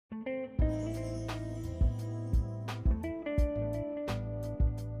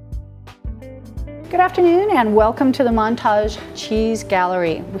Good afternoon and welcome to the Montage Cheese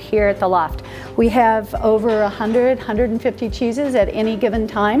Gallery here at the Loft. We have over 150 cheeses at any given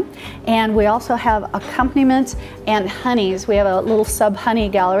time, and we also have accompaniments and honeys. We have a little sub-honey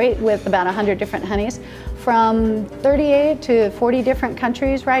gallery with about 100 different honeys from 38 to 40 different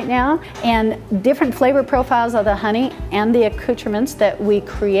countries right now, and different flavor profiles of the honey and the accoutrements that we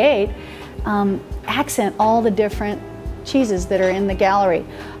create accent all the different cheeses that are in the gallery.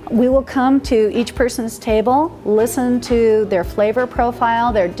 We will come to each person's table, listen to their flavor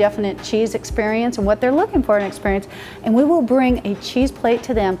profile, their definite cheese experience, and what they're looking for in experience, and we will bring a cheese plate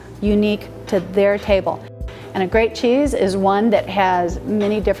to them unique to their table. And a great cheese is one that has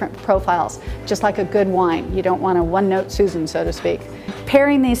many different profiles, just like a good wine. You don't want a one-note Susan, so to speak.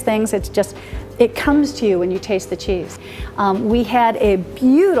 Pairing these things, it comes to you when you taste the cheese. We had a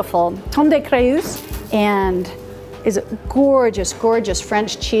beautiful Tombe de Creuse, and is a gorgeous, gorgeous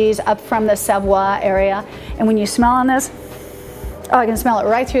French cheese up from the Savoie area. And when you smell on this, oh, I can smell it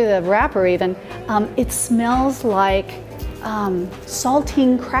right through the wrapper even. It smells like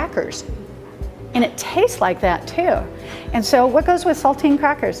saltine crackers. And it tastes like that too. And so what goes with saltine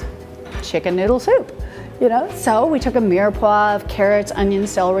crackers? Chicken noodle soup, you know? So we took a mirepoix of carrots,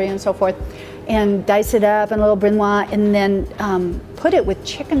 onions, celery, and so forth, and diced it up in a little brunoise, and then put it with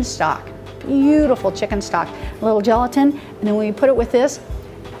chicken stock. Beautiful chicken stock, a little gelatin, and then when we put it with this,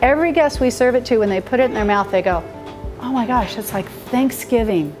 every guest we serve it to, when they put it in their mouth, they go, oh my gosh, it's like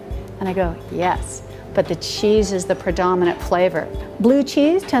Thanksgiving. And I go, yes, but the cheese is the predominant flavor. Blue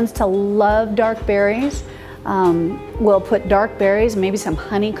cheese tends to love dark berries. We'll put dark berries, maybe some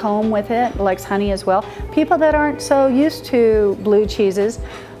honeycomb with it, likes honey as well. People that aren't so used to blue cheeses,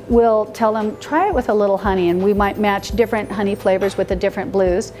 we'll tell them, try it with a little honey, and we might match different honey flavors with the different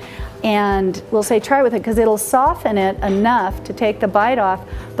blues. And we'll say try with it because it'll soften it enough to take the bite off,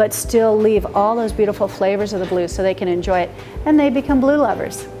 but still leave all those beautiful flavors of the blue so they can enjoy it. And they become blue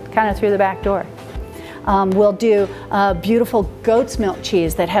lovers, kind of through the back door. We'll do a beautiful goat's milk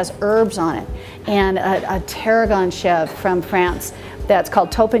cheese that has herbs on it, and a tarragon chèvre from France that's called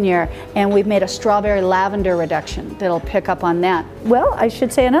Fromagier, and we've made a strawberry lavender reduction that'll pick up on that. Well, I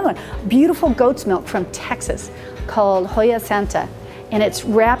should say another one. Beautiful goat's milk from Texas called Hoya Santa, and it's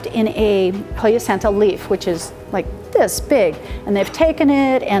wrapped in a Hoya Santa leaf, which is like this big, and they've taken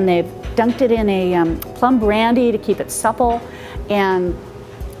it and they've dunked it in a plum brandy to keep it supple, and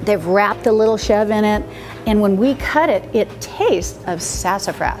they've wrapped a little chèvre in it, and when we cut it, it tastes of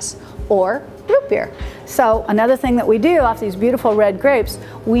sassafras or root beer. So another thing that we do off these beautiful red grapes,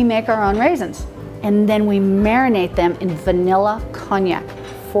 we make our own raisins, and then we marinate them in vanilla cognac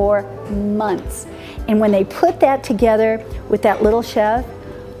for months. And when they put that together with that little chèvre,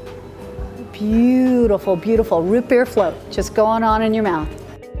 beautiful, beautiful root beer float just going on in your mouth.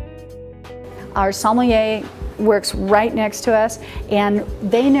 Our sommelier works right next to us, and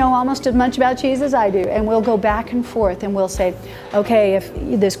they know almost as much about cheese as I do, and we'll go back and forth and we'll say, okay, if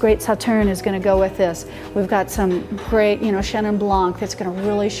this great Sauterne is going to go with this, we've got some great, you know, Chenin Blanc that's going to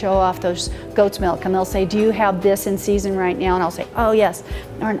really show off those goat's milk, and they'll say, do you have this in season right now? And I'll say, oh yes,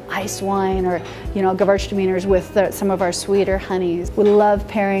 or an ice wine, or you know, Gewürztraminers with some of our sweeter honeys. We love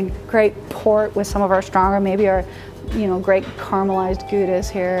pairing great port with some of our stronger, maybe our, you know, great caramelized Goudas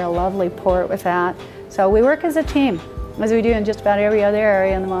here, a lovely port with that. So we work as a team, as we do in just about every other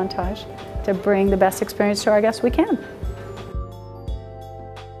area in the Montage, to bring the best experience to our guests we can.